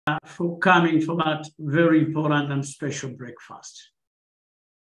for coming for that very important and special breakfast.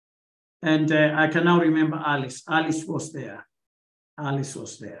 And I can now remember Alice. Alice was there. Alice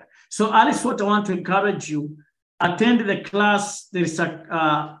was there. So Alice, what I want to encourage you, attend the class. There is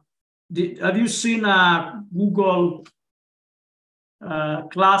a, have you seen a Google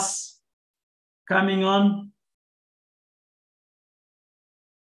class coming on?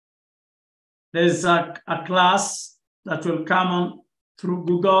 There's a class that will come on through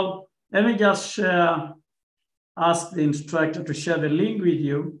Google. Let me just ask the instructor to share the link with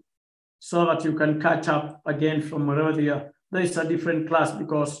you so that you can catch up again from wherever you are. There is a different class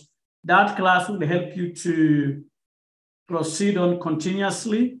because that class will help you to proceed on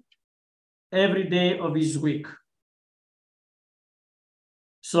continuously every day of this week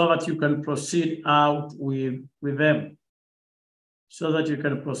so that you can proceed out with them. So that you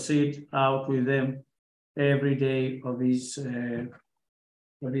can proceed out with them every day of this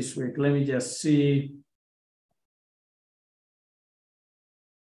week. Let me just see.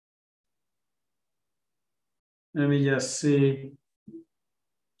 Let me just see.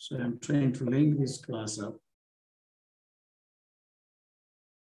 So I'm trying to link this class up.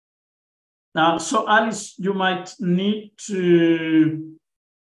 Now, so Alice, you might need to,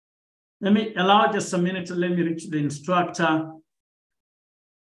 let me allow just a minute to let me reach the instructor.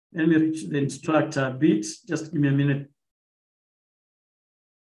 Let me reach the instructor a bit. Just give me a minute.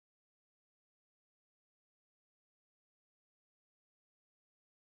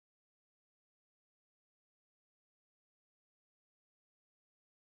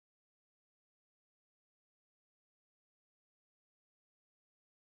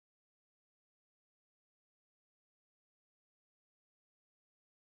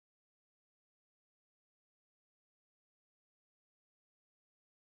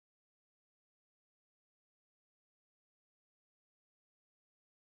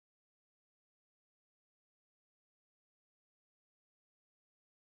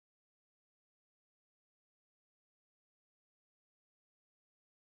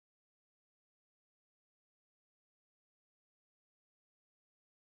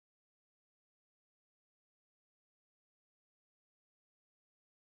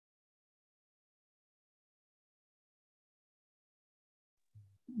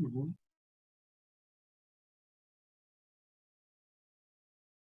 Mm-hmm.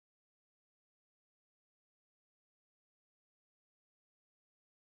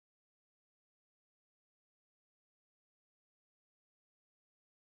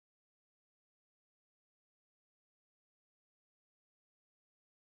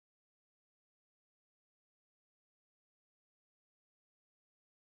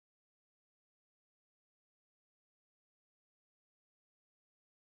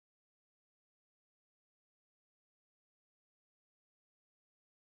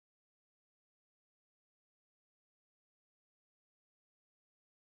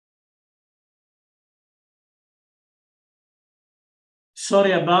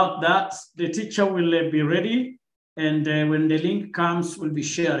 Sorry about that. The teacher will be ready, and when the link comes, we'll be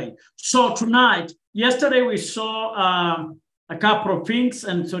sharing. So tonight, yesterday we saw a couple of things,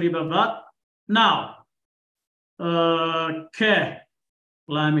 and sorry about that. Now, okay,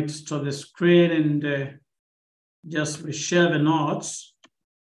 let me stop the screen and just share the notes.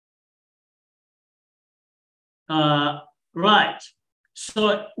 Right.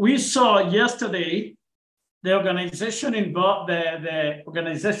 So we saw yesterday the organization involved, the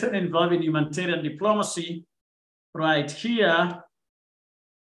organization involved in humanitarian diplomacy, right here.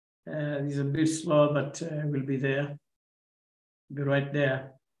 It's a bit slow, but we'll be there. Be right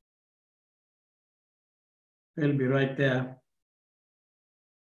there. We'll be right there.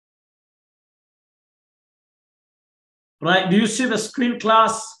 Right, do you see the screen,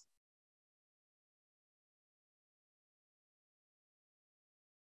 class?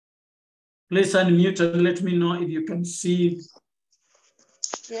 Please unmute and let me know if you can see.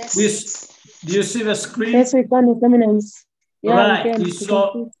 Yes. Do you see the screen? Yes, we can, Eminence. Yeah, right, we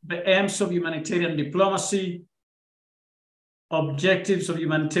saw the aims of humanitarian diplomacy, objectives of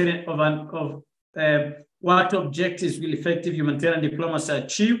humanitarian, what objectives will effective humanitarian diplomacy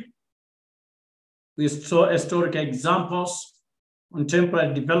achieve. We saw historical examples,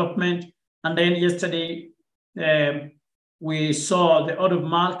 contemporary development, and then yesterday we saw the Order of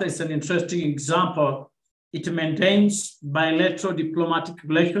Malta is an interesting example. It maintains bilateral diplomatic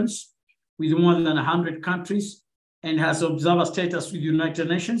relations with more than 100 countries and has observer status with the United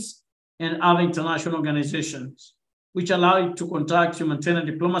Nations and other international organizations, which allow it to conduct humanitarian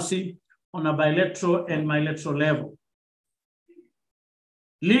diplomacy on a bilateral and bilateral level.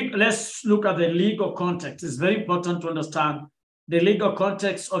 Let's look at the legal context. It's very important to understand the legal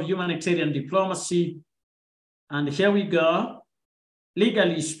context of humanitarian diplomacy. And here we go.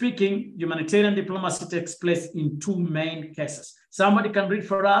 Legally speaking, humanitarian diplomacy takes place in two main cases. Somebody can read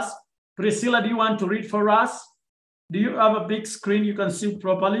for us. Priscilla, do you want to read for us? Do you have a big screen you can see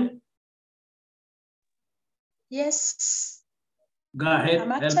properly? Yes. Go ahead.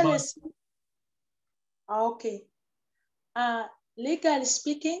 I'm actually, okay. Legally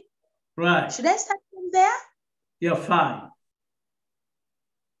speaking, right. Should I start from there? You're fine.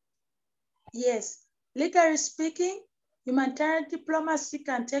 Yes. Legally speaking, humanitarian diplomacy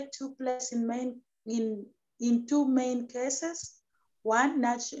can take place in two main cases. One,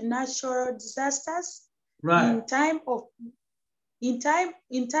 natural disasters. Right. In time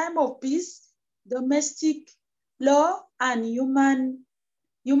of peace, domestic law and human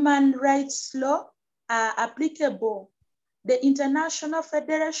rights law are applicable. The International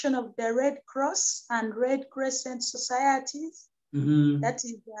Federation of the Red Cross and Red Crescent Societies, that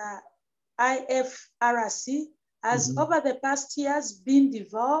is IFRC, has over the past years been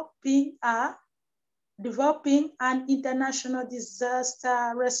developing an international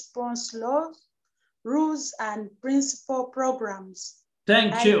disaster response laws, rules, and principal programs.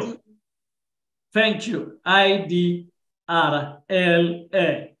 Thank you. Thank you. IDRLA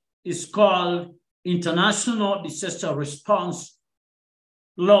is called International Disaster Response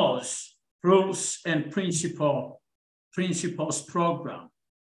Laws, Rules, and Principles Program.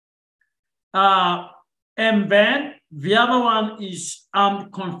 And then the other one is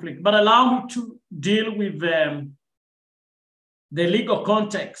armed conflict. But allow me to deal with the legal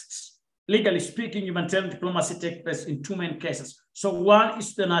context. Legally speaking, humanitarian diplomacy takes place in two main cases. So one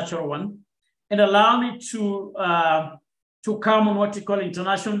is the natural one. And allow me to come on what you call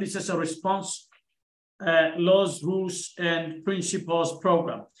international disaster response laws, rules, and principles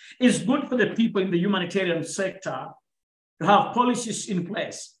program. It's good for the people in the humanitarian sector to have policies in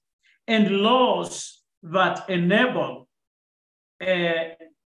place and laws that enable a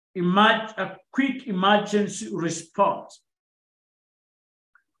quick emergency response,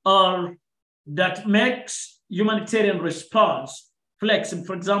 or that makes humanitarian response flexible.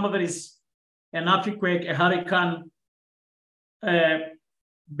 For example, there is an earthquake, a hurricane,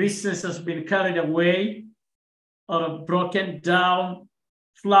 business has been carried away or broken down,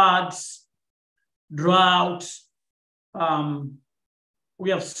 floods, droughts. We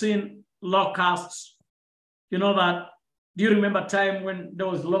have seen locusts. You know that, do you remember time when there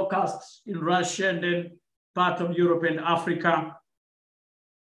was locusts in Russia and then part of Europe and Africa?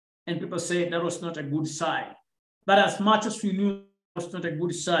 And people say that was not a good sign. But as much as we knew it was not a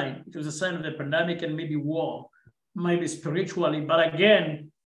good sign, it was a sign of the pandemic and maybe war, maybe spiritually. But again,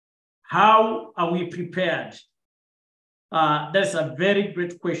 how are we prepared? That's a very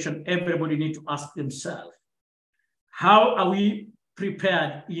great question everybody needs to ask themselves. How are we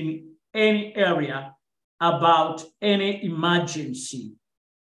prepared in any area about any emergency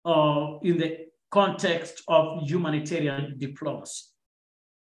or in the context of humanitarian diplomacy?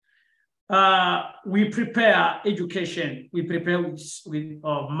 We prepare education, we prepare with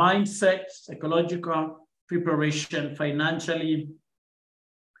mindset, psychological preparation, financially,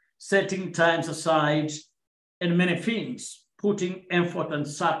 setting times aside, and many things, putting effort and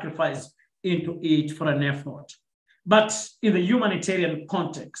sacrifice into it for an effort. But in the humanitarian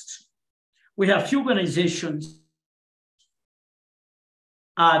context, we have few organizations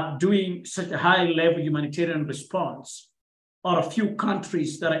are doing such a high-level humanitarian response, or a few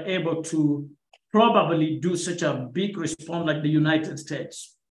countries that are able to probably do such a big response like the United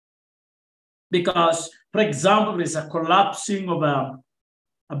States. Because, for example, there's a collapsing of a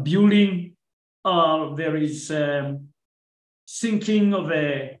building, or there is sinking of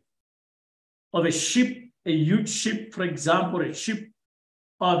a ship, a huge ship, for example, a ship,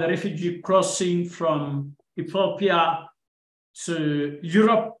 or the refugee crossing from Ethiopia to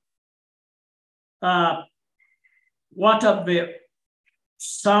Europe. What are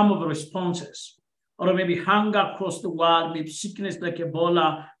some of the responses? Or maybe hunger across the world, maybe sickness like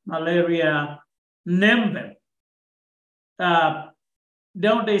Ebola, malaria, name them.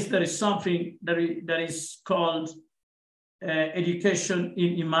 Nowadays, there is something that is called education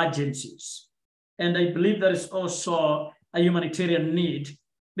in emergencies. And I believe there is also a humanitarian need,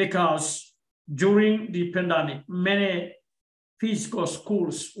 because during the pandemic, many physical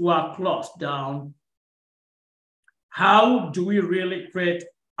schools were closed down. How do we really create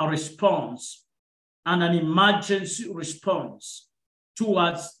a response and an emergency response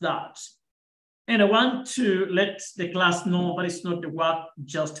towards that? And I want to let the class know that it's not the work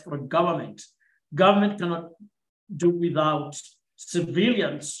just for government. Government cannot do without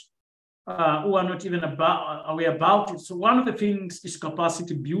civilians who are not even aware about it. So one of the things is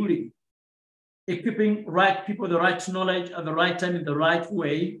capacity building, equipping right people with the right knowledge at the right time in the right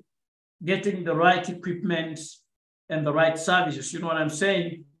way, getting the right equipment and the right services. You know what I'm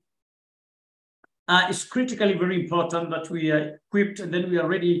saying? It's critically very important that we are equipped and then we are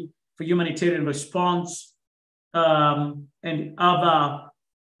ready for humanitarian response and other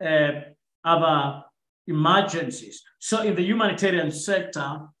emergencies. So in the humanitarian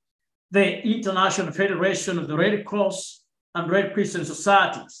sector, the International Federation of the Red Cross and Red Crescent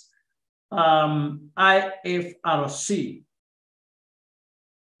Societies, IFRC,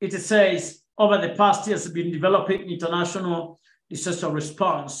 it says over the past years have been developing international disaster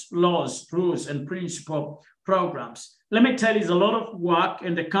response laws, rules, and principle programs. Let me tell you, it's a lot of work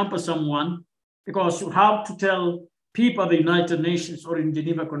and a cumbersome one, because you have to tell people at the United Nations or in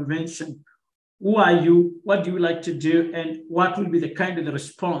Geneva Convention, who are you, what do you like to do, and what will be the kind of the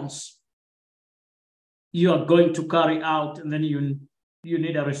response you are going to carry out, and then you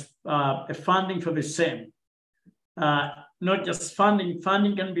need a funding for the same. Not just funding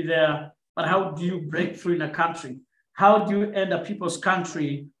can be there, but how do you break through in a country? How do you enter people's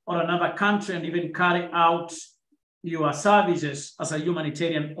country or another country and even carry out your services as a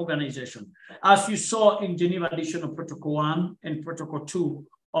humanitarian organization? As you saw in Geneva Additional Protocol 1 and Protocol 2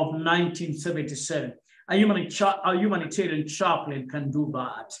 of 1977, a humanitarian chaplain can do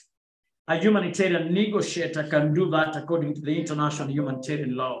that. A humanitarian negotiator can do that according to the international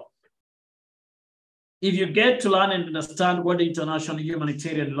humanitarian law. If you get to learn and understand what the international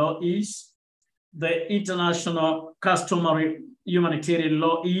humanitarian law is, the international customary humanitarian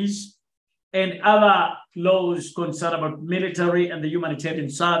law is, and other laws concerned about military and the humanitarian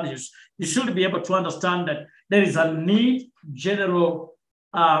services, you should be able to understand that there is a need, general,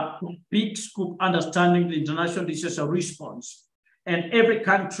 big scope understanding the international disaster response. And every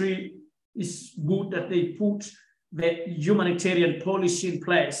country is good that they put the humanitarian policy in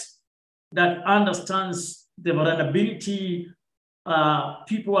place that understands the vulnerability,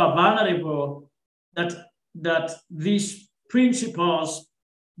 people are vulnerable, that these principles,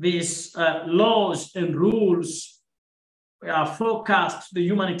 these laws and rules are forecast to the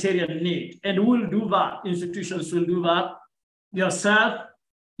humanitarian need. And we'll do that, institutions will do that. Yourself,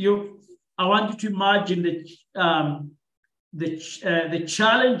 I want you to imagine the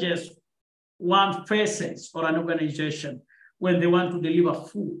challenges one faces or an organization when they want to deliver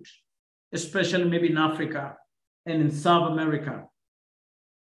food, especially maybe in Africa and in South America,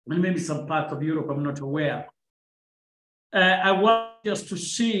 and maybe some parts of Europe, I'm not aware. I want us to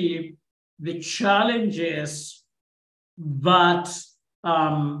see the challenges that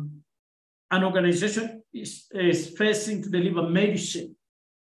an organization is facing to deliver medicine,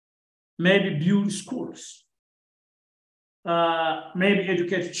 maybe build schools, maybe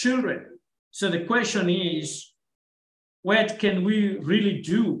educate children. So the question is, what can we really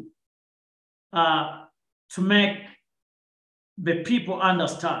do to make the people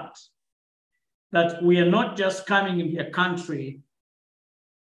understand that we are not just coming in their country,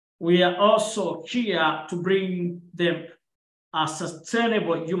 we are also here to bring them a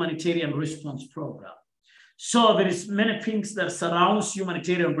sustainable humanitarian response program. So there is many things that surrounds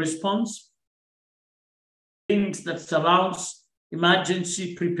humanitarian response, things that surrounds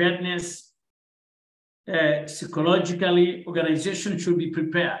emergency preparedness. Psychologically, organizations should be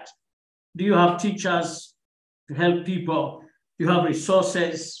prepared. Do you have teachers to help people? Do you have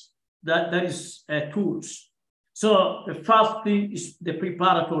resources? That is tools. So the first thing is the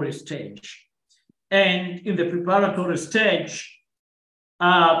preparatory stage. And in the preparatory stage,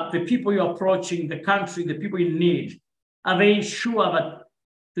 the people you're approaching, the country, the people in need, are they sure that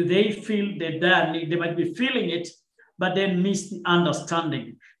do they feel the dire need? They might be feeling it, but they miss the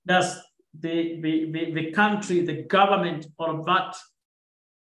understanding. Does the country, the government, or that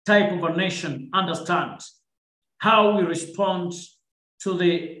type of a nation understand how we respond to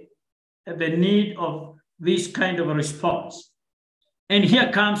the need of this kind of a response? And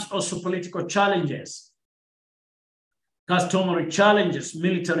here comes also political challenges, customary challenges,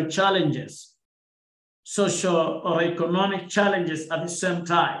 military challenges, social or economic challenges at the same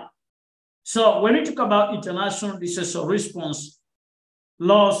time. So when we talk about international disaster response,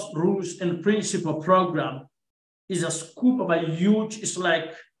 laws, rules, and principle program is a scoop of a huge, it's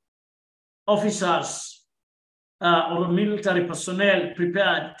like officers or military personnel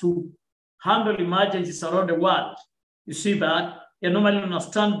prepared to handle emergencies around the world. You see that? You're normally on a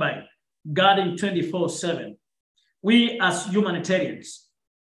standby, guarding 24/7. We as humanitarians,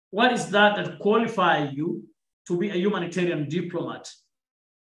 what is that qualifies you to be a humanitarian diplomat?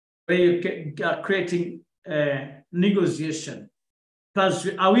 Where you are creating negotiation, Because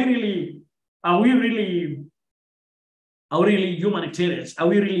are we really humanitarians? Are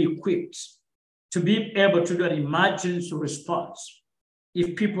we really equipped to be able to do an emergency response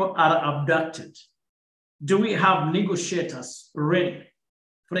if people are abducted? Do we have negotiators ready?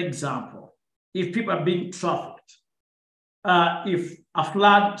 For example, if people are being trafficked, if a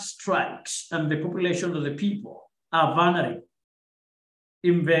flood strikes and the population of the people are vulnerable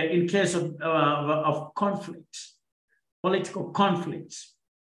in case of conflict, political conflict,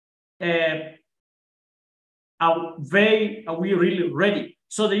 are we really ready?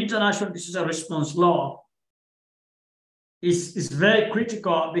 So the International Disaster Response Law is very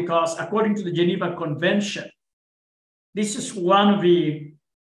critical because according to the Geneva Convention, this is one of the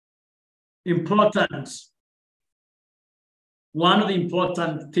important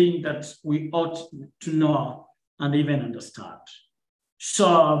things that we ought to know and even understand.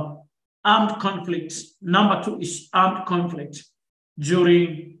 So armed conflict, number 2 is armed conflict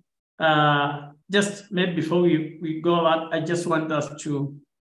during, just maybe before we go on, I just want us to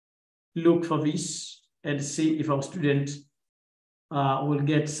look for this and see if our students will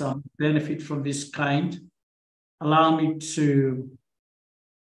get some benefit from this kind. Allow me to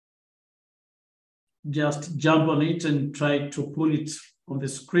just jump on it and try to pull it on the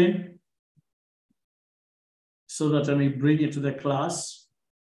screen so that I may bring it to the class.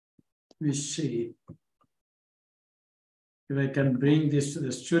 Let me see if I can bring this to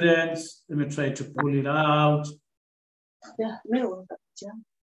the students. Let me try to pull it out.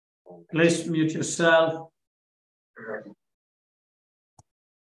 Please mute yourself.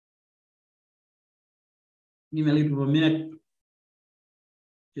 Give me a little minute.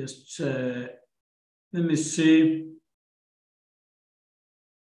 Just let me see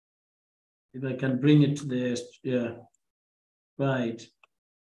if I can bring it to the, right.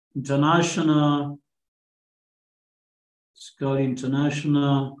 International, it's called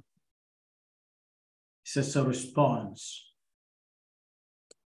International Disaster Response.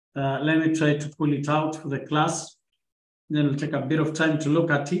 Let me try to pull it out for the class. Then it'll take a bit of time to look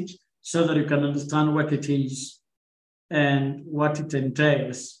at it so that you can understand what it is and what it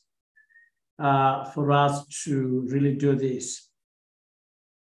entails for us to really do this.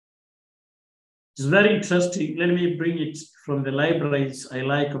 It's very interesting. Let me bring it from the libraries I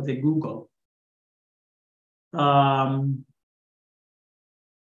like of the Google. Let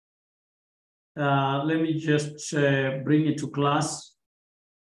me just bring it to class.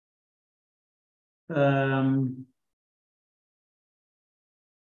 Let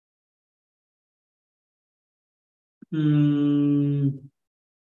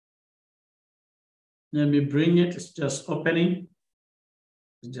me bring it. It's just opening.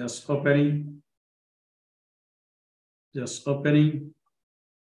 It's just opening. Just opening.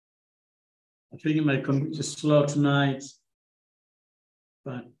 I think my computer is slow tonight,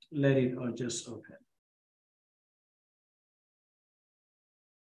 but let it all just open.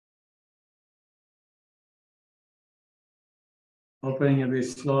 Opening a bit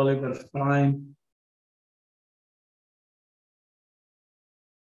slowly, but fine.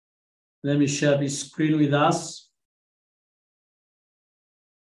 Let me share this screen with us.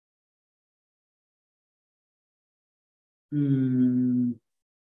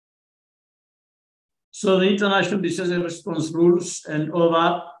 So the International Disaster Response Rules and all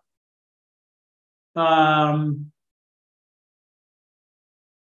that.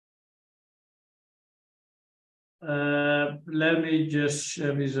 Let me just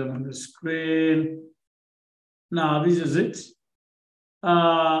share this on the screen. Now, this is it.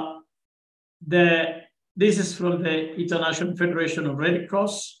 This is from the International Federation of Red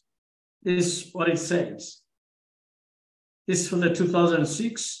Cross. This is what it says. This is from the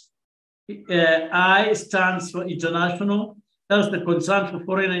 2006. I stands for international. That's the concern for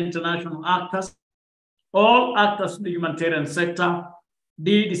foreign and international actors. All actors in the humanitarian sector,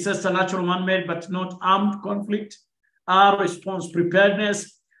 D, disaster, natural, man-made, but not armed conflict, R, response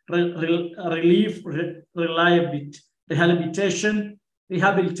preparedness, relief, rehabilitation,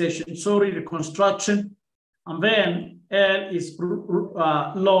 reconstruction, and then L is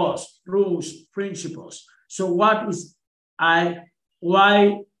laws, rules, principles. So what is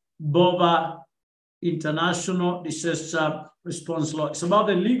why bother International Disaster Response Law? It's about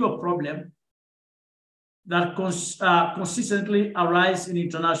the legal problem that consistently arise in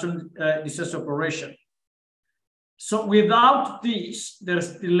international disaster operation. So without this,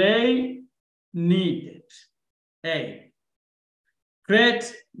 there's delay needed. A,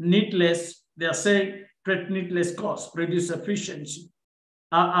 create needless, they are saying create needless costs, reduce efficiency,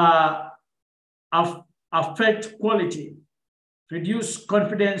 affect quality, reduce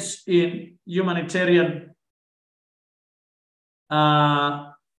confidence in humanitarian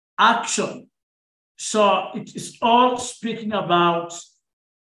action. So it is all speaking about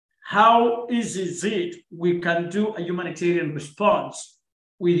how easy is it we can do a humanitarian response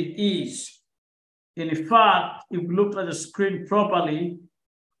with ease. And in fact, if we look at the screen properly,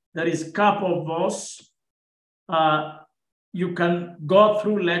 there is a couple of us. You can go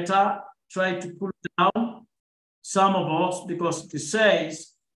through later, try to pull down some of us, because it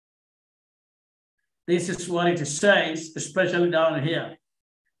says, this is what it says, especially down here.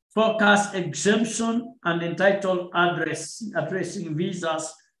 Focus exemption and entitled addressing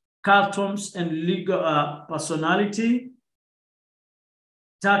visas, customs, and legal personality,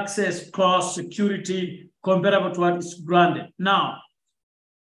 taxes, cost, security, comparable to what is granted. Now,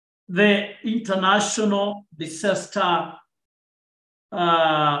 the international disaster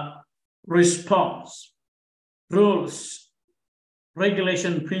response, rules,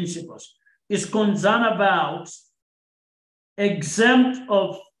 regulation, principles is concerned about exempt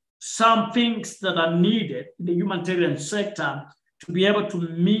of some things that are needed in the humanitarian sector to be able to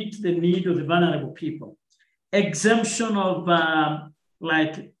meet the need of the vulnerable people. Exemption of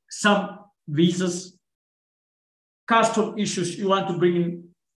like some visas, custom issues. You want to bring in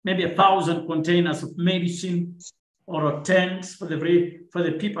maybe 1,000 containers of medicine or tents for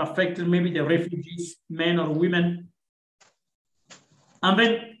the people affected, maybe the refugees, men or women. And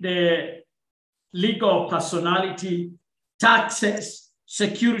then the legal personality, taxes,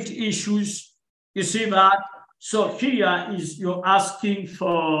 security issues. You see that? So here is you're asking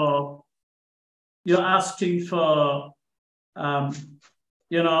for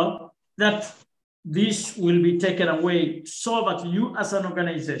that this will be taken away so that you as an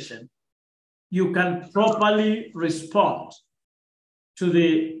organization, you can properly respond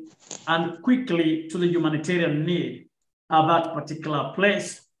to and quickly to the humanitarian need of that particular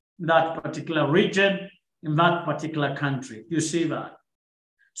place, that particular region, in that particular country. You see that?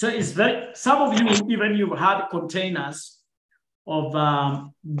 So it's some of you, even you've had containers of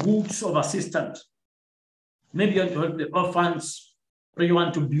goods of assistance. Maybe you want to help the orphans, or you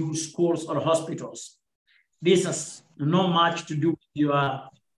want to build schools or hospitals. This has not much to do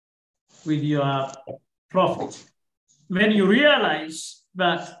with your profit. When you realize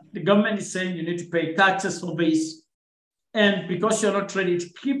that the government is saying you need to pay taxes for this, and because you're not ready,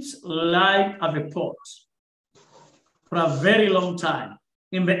 it keeps lying at the port for a very long time.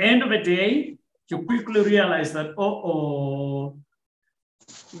 In the end of the day, you quickly realize that,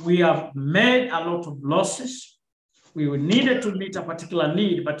 we have made a lot of losses. We needed to meet a particular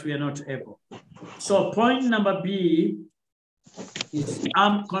need, but we are not able. So point number B is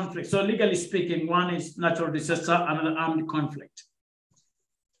armed conflict. So legally speaking, one is natural disaster, another armed conflict.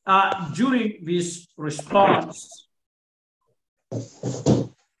 During this response,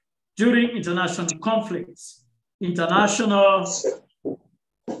 during international conflicts, international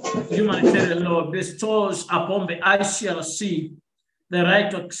humanitarian law bestows upon the ICRC the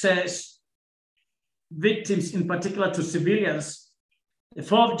right to access victims, in particular to civilians, the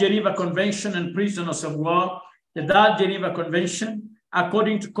 4th Geneva Convention and prisoners of war, the 3rd Geneva Convention,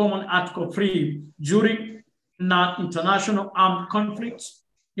 according to Common Article 3, during international armed conflicts,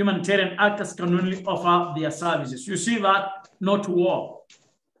 humanitarian actors can only offer their services. You see that? Not war.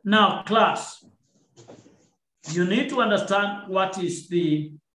 Now, class, you need to understand what is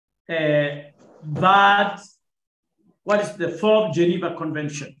the 4th Geneva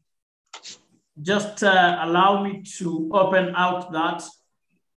Convention. Just allow me to open out that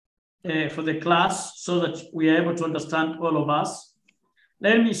for the class so that we are able to understand all of us.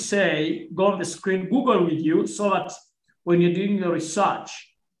 Let me say, go on the screen, Google with you, so that when you're doing your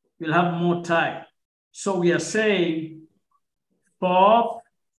research, you'll have more time. So we are saying 4th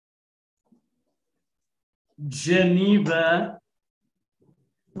Geneva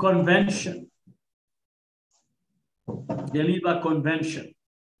Convention. Geneva Convention.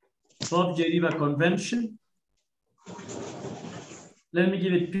 4th Geneva Convention. Let me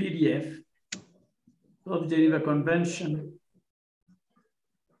give it PDF. 4th Geneva Convention.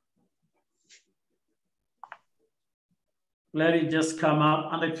 Let it just come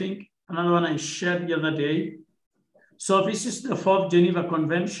up. And I think another one I shared the other day. So this is the 4th Geneva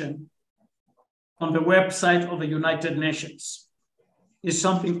Convention on the website of the United Nations. It's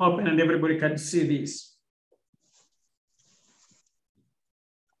something open and everybody can see this.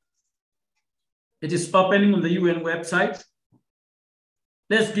 It is opening on the UN website.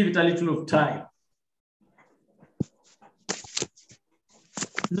 Let's give it a little of time.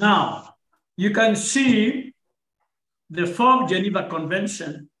 Now, you can see the 4th Geneva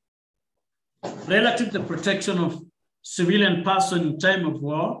Convention relative to the protection of civilian persons in time of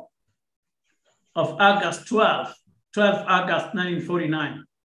war of August 12, 12 August 1949.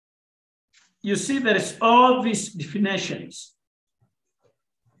 You see there is all these definitions,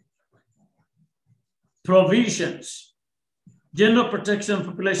 provisions, general protection of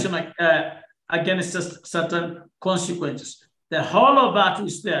population against certain consequences. The whole of that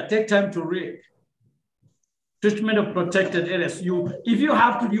is there. Take time to read. Treatment of protected areas. If you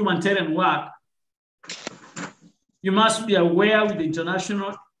have to do humanitarian work, you must be aware with the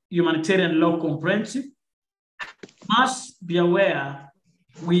international humanitarian law comprehensive, must be aware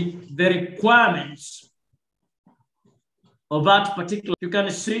with the requirements of that particular. You can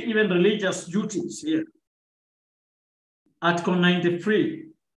see even religious duties here. Article 93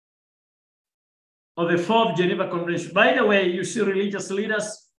 of the 4th Geneva Convention. By the way, you see religious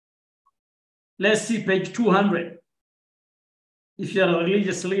leaders. Let's see page 200. If you're a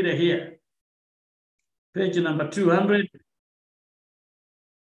religious leader here, page number 200.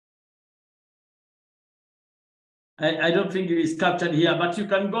 I don't think it is captured here, but you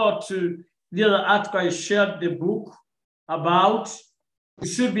can go to the other article I shared the book about. You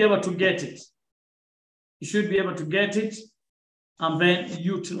should be able to get it. You should be able to get it and then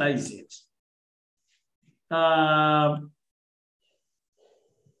utilize it.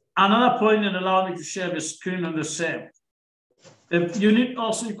 Another point, and allow me to share the screen on the same. You need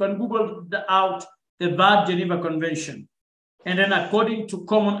also, you can Google out the 3rd Geneva Convention, and then according to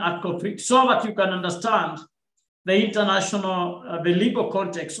Common Article 3, so that you can understand the international, the legal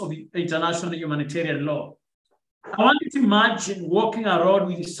context of the international humanitarian law. I want you to imagine walking around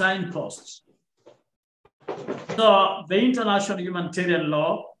with signposts. So the international humanitarian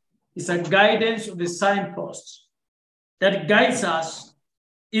law is a guidance of the signposts that guides us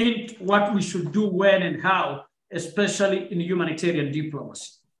in what we should do, when and how, especially in humanitarian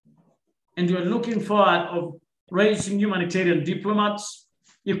diplomacy. And we're looking forward of raising humanitarian diplomats,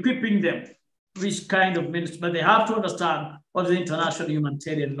 equipping them with kind of means, but they have to understand what the international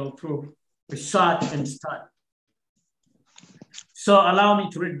humanitarian law through research and study. So allow me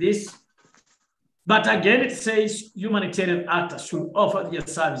to read this. But again, it says humanitarian actors should offer their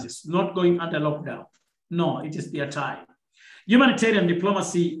services, not going under lockdown. No, it is their time. Humanitarian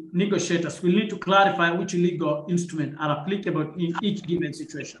diplomacy negotiators will need to clarify which legal instruments are applicable in each given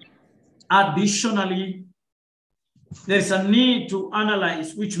situation. Additionally, there is a need to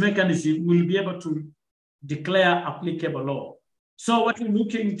analyze which mechanism will be able to declare applicable law. So what we're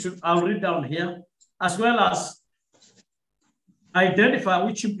looking to, I'll read down here, as well as identify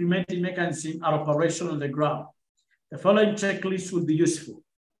which implementing mechanisms are operational on the ground. The following checklist would be useful.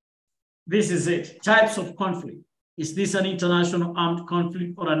 This is it. Types of conflict. Is this an international armed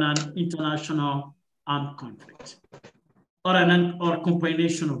conflict or an international armed conflict? Or a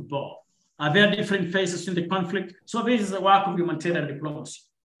combination of both? Are there different phases in the conflict? So this is the work of humanitarian diplomacy.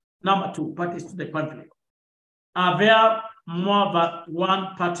 Number 2, parties to the conflict. Are there more than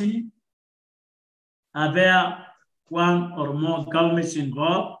one party? Are there one or more governments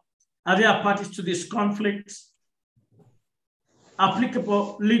involved? Are there parties to this conflict?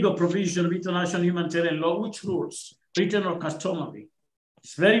 Applicable legal provision of international humanitarian law, which rules, written or customary,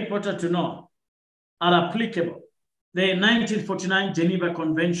 it's very important to know, are applicable. The 1949 Geneva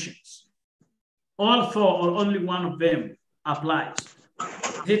Conventions, all 4 or only one of them applies.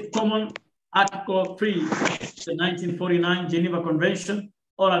 The Common Article 3, the 1949 Geneva Convention,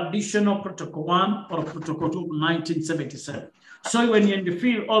 or additional Protocol 1 or Protocol 2 of 1977. So when you're in the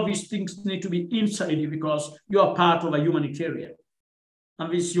field, all these things need to be inside you because you are part of a humanitarian,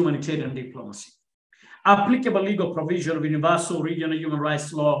 and this humanitarian diplomacy. Applicable legal provision of universal regional human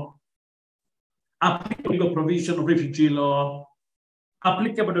rights law, applicable legal provision of refugee law,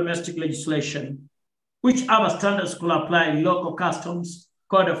 applicable domestic legislation, which other standards could apply in local customs,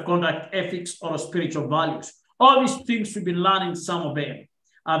 code of conduct, ethics, or spiritual values. All these things we've been learning, some of them.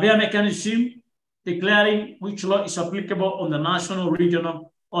 Are there mechanisms declaring which law is applicable on the national,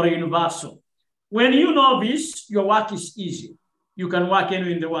 regional, or universal? When you know this, your work is easy. You can work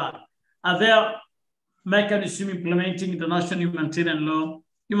anywhere in the world. Are there mechanisms implementing international humanitarian law,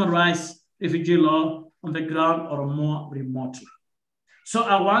 human rights, refugee law on the ground or more remotely? So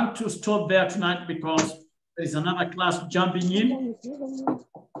I want to stop there tonight because there is another class jumping in,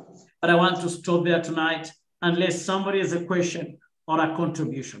 but I want to stop there tonight unless somebody has a question or a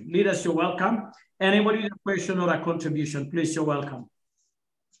contribution. Leaders, you're welcome. Anybody with a question or a contribution, please, you're welcome.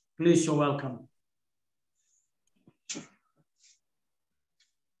 Please, you're welcome.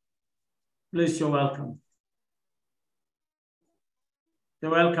 Please, you're welcome.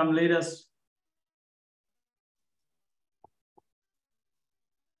 You're welcome, leaders.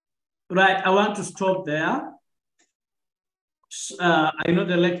 Right, I want to stop there. I know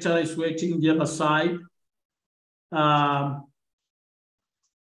the lecturer is waiting the other side. I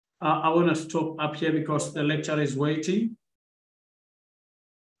want to stop up here because the lecturer is waiting.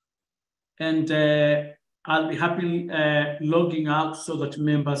 And I'll be happy logging out so that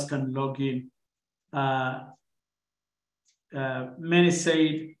members can log in. Many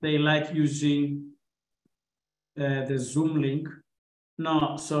say they like using the Zoom link.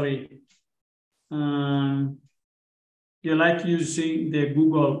 No, sorry. You like using the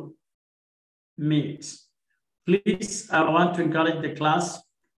Google Meet. Please, I want to encourage the class.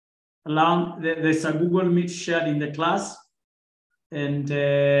 There's a Google Meet shared in the class, and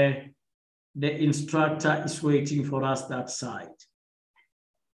the instructor is waiting for us that side.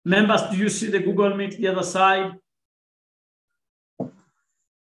 Members, do you see the Google Meet the other side?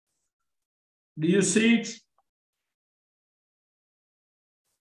 Do you see it?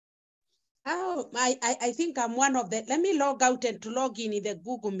 Oh, I think I'm one of the, let me log out and to log in the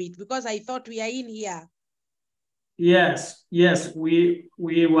Google Meet because I thought we are in here. Yes, we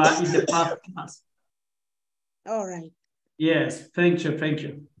were in the past class. All right. Yes, thank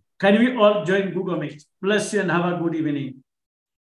you. Can we all join Google Meet? Bless you and have a good evening.